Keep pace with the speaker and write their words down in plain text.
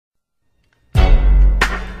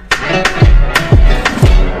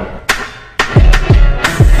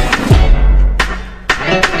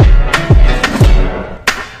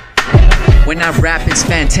when I rap, it's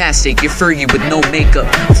fantastic. You're furry with no makeup,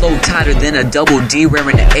 flow tighter than a double D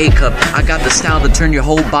wearing an A cup. I got the style to turn your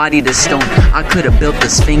whole body to stone. I could have built the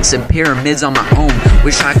Sphinx and pyramids on my own.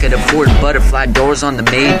 Wish I could afford butterfly doors on the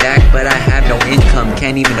Maybach, but I have no income,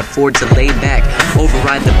 can't even afford to lay back.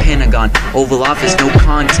 Override the Pentagon, Oval Office, no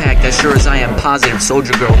contact. As sure as I am positive,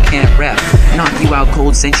 Soldier Girl can't rap. Knock you out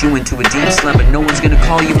cold, sent you into a deep slumber. No one's gonna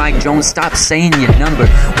call you Mike Jones, stop saying your number.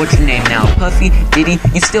 What's your name now? Puffy? Diddy?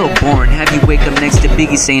 You still boring. Have you wake up next to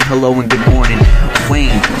Biggie saying hello and good morning.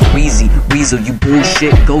 Wayne, Weezy, Weasel, you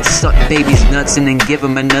bullshit. Go suck baby's nuts and then give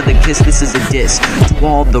him another kiss. This is a diss to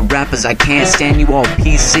all the rappers I can't stand. You all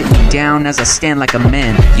peace sitting down as I stand like a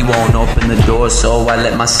man. You won't open the door, so I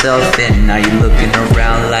let myself in. Now you're looking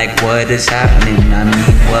around like what is happening. I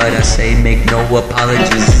mean what I say, make no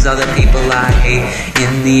apologies. These other people I hate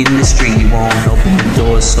in the industry. You won't open the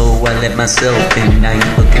door, so I let myself in. Now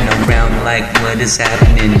you're looking around like what is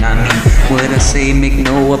happening. I mean what I say, make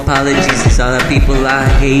no apologies. These other people I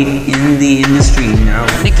hate in the industry now.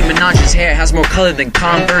 Nicki Minaj's hair has more color than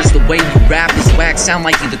Converse. The way you rap is whack, sound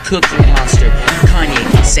like you the Cookie Monster. Kanye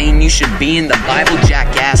saying you should be in the Bible,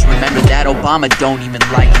 jackass. Remember that Obama don't even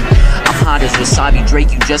like you. I'm hot as wasabi,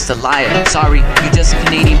 Drake, you just a liar. Sorry, you just a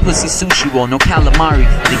Canadian pussy sushi roll, no calamari.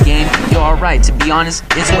 The game, you're alright, to be honest,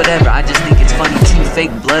 it's whatever. I just think it's funny two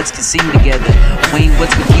fake bloods can sing together. Wayne,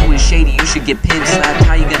 what's with you and Shady? You should get pin slapped.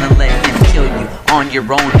 How you gonna let him kill you on your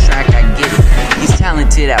own track? I get it, he's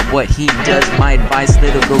talented at what he does. My advice,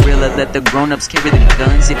 little gorilla, let the grown-ups carry the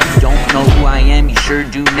guns. If you don't know who I am, you sure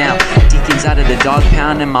do now. Deacon's out of the dog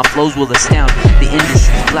pound and my flows will astound. The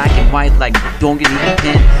industry's black and white like don't get even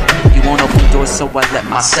pin. You won't open the door, so I let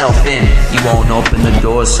myself in. You won't open the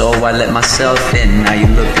door, so I let myself in. Now you're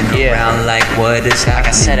looking around like what is happening. Like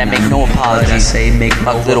I said, I make no apologies. I say make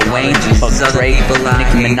no apologies. Lil Wayne, fuck Drake,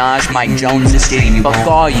 Nicki Minaj, Mike Jones, Diddy, fuck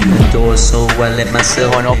all you. The door, so I let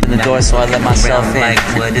myself in. Open the door, so I let myself in. Like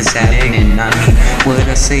what is happening? I mean what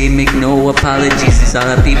I say, make no apologies. These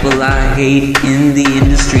are the people I hate in the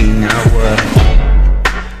industry. Now what?